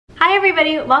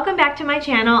everybody, welcome back to my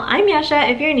channel. I'm Yesha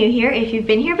if you're new here. If you've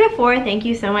been here before, thank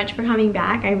you so much for coming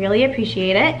back. I really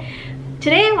appreciate it.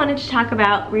 Today I wanted to talk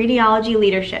about radiology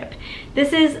leadership.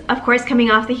 This is of course coming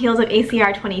off the heels of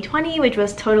ACR 2020, which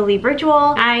was totally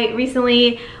virtual. I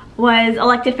recently was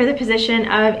elected for the position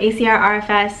of ACR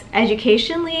RFS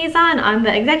Education Liaison on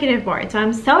the executive board, so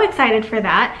I'm so excited for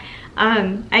that.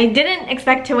 I didn't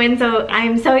expect to win, so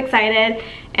I'm so excited,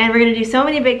 and we're gonna do so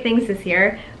many big things this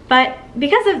year. But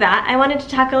because of that, I wanted to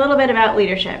talk a little bit about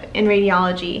leadership in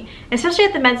radiology, especially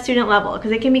at the med student level,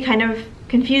 because it can be kind of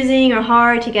confusing or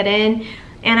hard to get in,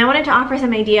 and I wanted to offer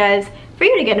some ideas for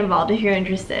you to get involved if you're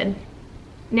interested.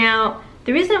 Now,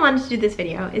 the reason I wanted to do this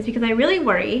video is because I really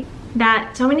worry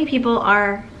that so many people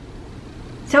are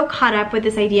so caught up with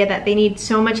this idea that they need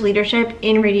so much leadership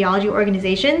in radiology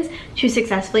organizations to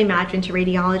successfully match into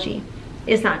radiology.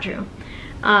 It's not true.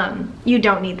 You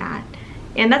don't need that.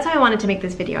 And that's why I wanted to make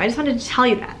this video. I just wanted to tell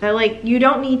you that like you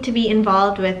don't need to be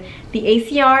involved with the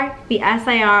ACR, the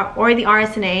SIR, or the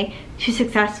RSNA to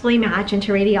successfully match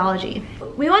into radiology.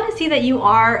 We want to see that you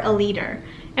are a leader,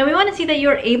 and we want to see that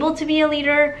you're able to be a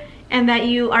leader and that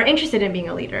you are interested in being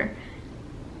a leader.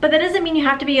 But that doesn't mean you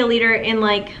have to be a leader in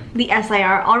like the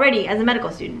SIR already as a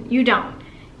medical student. You don't.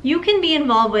 You can be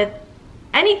involved with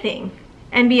anything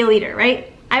and be a leader, right?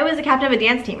 I was a captain of a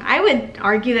dance team. I would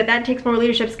argue that that takes more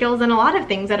leadership skills than a lot of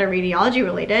things that are radiology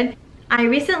related. I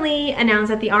recently announced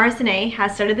that the RSNA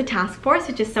has started the task force,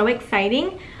 which is so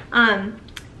exciting.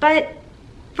 But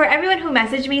for everyone who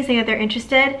messaged me saying that they're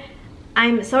interested,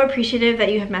 I'm so appreciative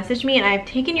that you have messaged me, and I've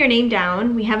taken your name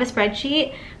down. We have a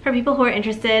spreadsheet for people who are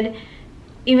interested.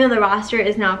 Even though the roster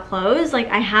is now closed, like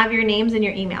I have your names and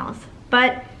your emails.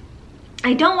 But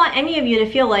I don't want any of you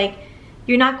to feel like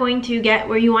you're not going to get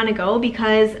where you want to go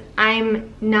because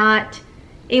I'm not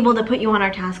able to put you on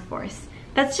our task force.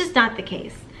 That's just not the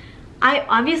case. I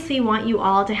obviously want you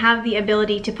all to have the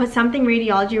ability to put something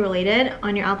radiology related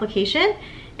on your application,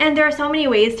 and there are so many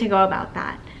ways to go about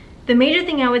that. The major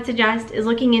thing I would suggest is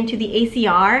looking into the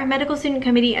ACR Medical Student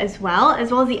Committee as well as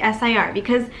the SIR,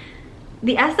 because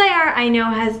the SIR I know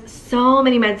has so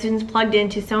many med students plugged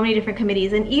into so many different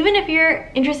committees, and even if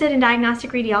you're interested in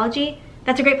diagnostic radiology,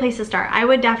 that's a great place to start. I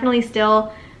would definitely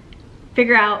still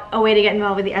figure out a way to get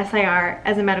involved with the SIR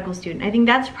as a medical student. I think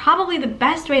that's probably the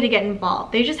best way to get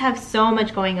involved. They just have so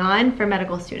much going on for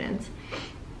medical students.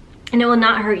 And it will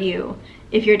not hurt you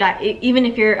if you're even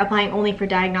if you're applying only for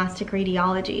diagnostic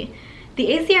radiology. The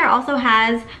ACR also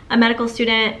has a medical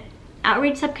student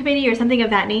outreach subcommittee or something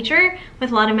of that nature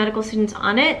with a lot of medical students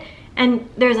on it, and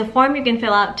there's a form you can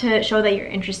fill out to show that you're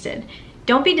interested.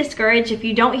 Don't be discouraged if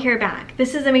you don't hear back.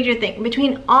 This is a major thing.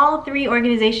 Between all three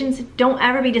organizations, don't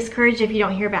ever be discouraged if you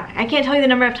don't hear back. I can't tell you the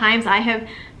number of times I have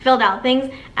filled out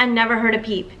things and never heard a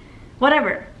peep.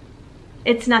 Whatever.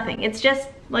 It's nothing. It's just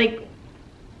like,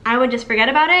 I would just forget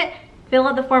about it, fill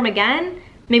out the form again,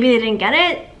 maybe they didn't get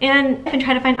it, and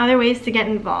try to find other ways to get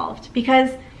involved,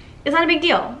 because it's not a big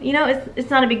deal. You know,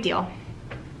 it's not a big deal.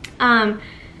 Other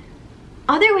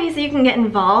ways that you can get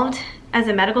involved as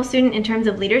a medical student in terms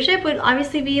of leadership would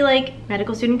obviously be like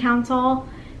medical student council.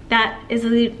 That is a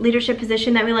leadership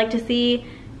position that we like to see.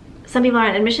 Some people are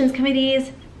on admissions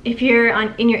committees. If you're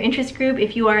in your interest group,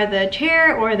 if you are the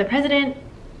chair or the president,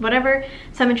 whatever,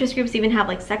 some interest groups even have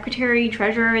like secretary,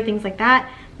 treasurer, things like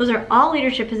that. Those are all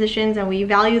leadership positions, and we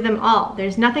value them all.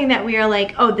 There's nothing that we are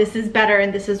like, oh, this is better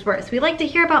and this is worse. We like to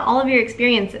hear about all of your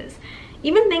experiences,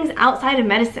 even things outside of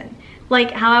medicine.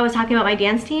 Like how I was talking about my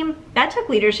dance team, that took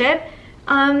leadership.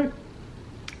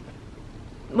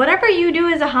 Whatever you do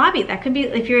as a hobby, that could be,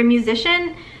 if you're a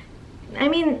musician, I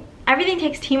mean, everything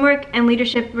takes teamwork and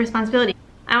leadership responsibility.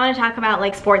 I want to talk about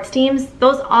like sports teams.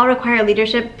 Those all require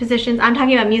leadership positions. I'm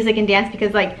talking about music and dance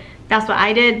because like that's what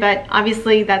I did, but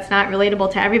obviously that's not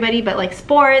relatable to everybody. But like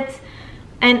sports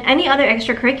and any other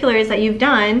extracurriculars that you've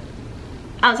done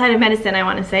outside of medicine, I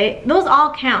want to say, those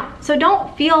all count. So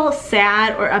don't feel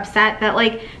sad or upset that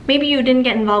like maybe you didn't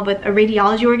get involved with a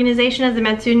radiology organization as a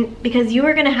med student, because you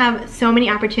are going to have so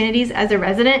many opportunities as a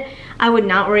resident. I would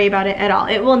not worry about it at all.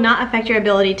 It will not affect your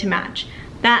ability to match.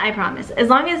 That I promise. As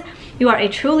long as you are a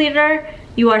true leader,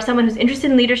 you are someone who's interested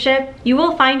in leadership, you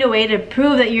will find a way to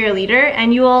prove that you're a leader,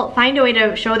 and you will find a way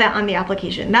to show that on the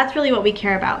application. That's really what we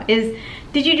care about, is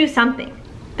did you do something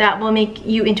that will make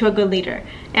you into a good leader?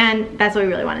 And that's what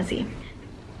we really want to see.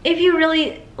 If you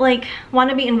really like want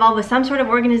to be involved with some sort of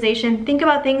organization, think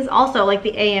about things also like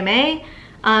the AMA,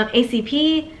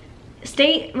 ACP,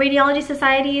 state radiology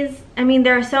societies. I mean,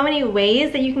 there are so many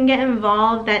ways that you can get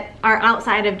involved that are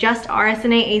outside of just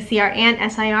RSNA, ACR,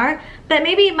 and SIR that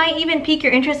maybe might even pique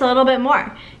your interest a little bit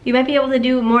more. You might be able to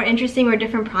do more interesting or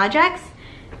different projects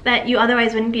that you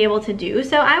otherwise wouldn't be able to do.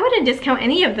 So I wouldn't discount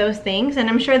any of those things, and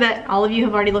I'm sure that all of you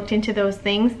have already looked into those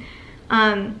things.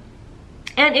 And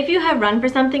if you have run for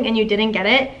something and you didn't get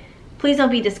it, please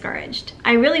don't be discouraged.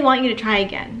 I really want you to try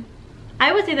again.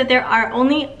 I would say that there are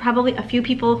only probably a few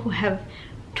people who have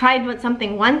tried with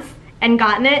something once and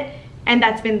gotten it, and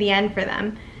that's been the end for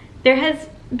them. There has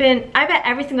been, I bet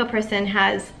every single person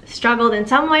has struggled in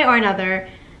some way or another,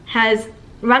 has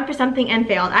run for something and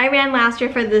failed. I ran last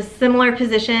year for this similar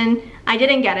position. I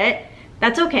didn't get it.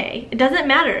 That's okay. It doesn't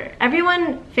matter.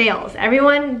 Everyone fails.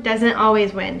 Everyone doesn't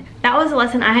always win. That was a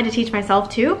lesson I had to teach myself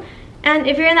too. And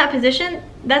if you're in that position,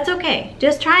 that's okay.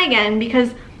 Just try again,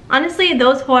 because honestly,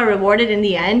 those who are rewarded in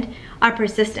the end are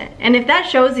persistent. And if that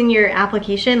shows in your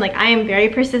application, like I am very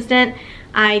persistent,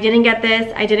 I didn't get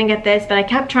this, but I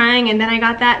kept trying and then I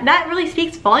got that, that really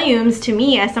speaks volumes to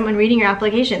me as someone reading your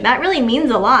application. That really means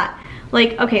a lot.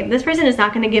 Like, okay, this person is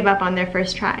not gonna give up on their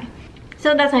first try.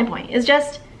 So that's my point, is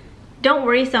just don't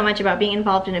worry so much about being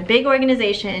involved in a big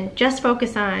organization. Just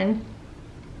focus on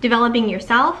developing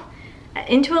yourself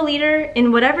into a leader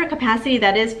in whatever capacity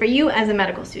that is for you as a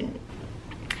medical student.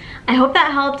 I hope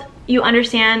that helped you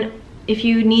understand if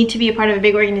you need to be a part of a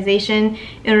big organization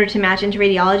in order to match into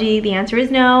radiology. The answer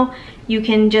is no. You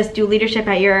can just do leadership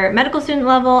at your medical student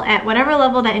level, at whatever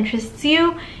level that interests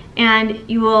you, and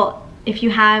you will, if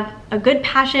you have a good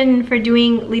passion for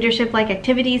doing leadership-like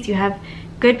activities, you have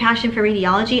good passion for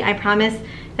radiology, I promise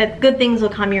that good things will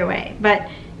come your way. But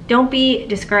don't be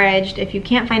discouraged if you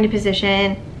can't find a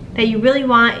position that you really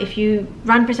want. If you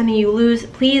run for something you lose,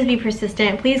 please be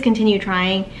persistent, please continue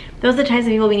trying. Those are the types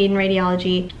of people we need in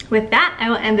radiology. With that, I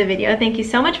will end the video. Thank you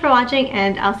so much for watching,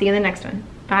 and I'll see you in the next one.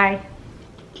 Bye.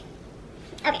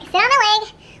 Okay, sit on my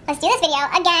leg. Let's do this video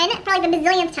again for like the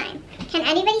bazillionth time. Can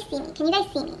anybody see me? Can you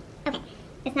guys see me? Okay,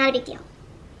 it's not a big deal.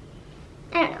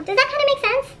 I don't know. Does that kind of make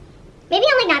sense? Maybe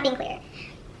I'm like not being clear.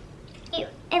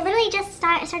 I literally just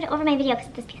started over my video because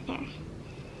of this piece of hair.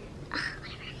 Ugh,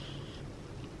 whatever.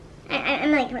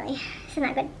 I'm like really, this is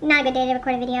not good. Not a good day to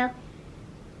record a video.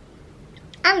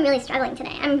 I'm really struggling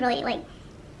today. I'm really like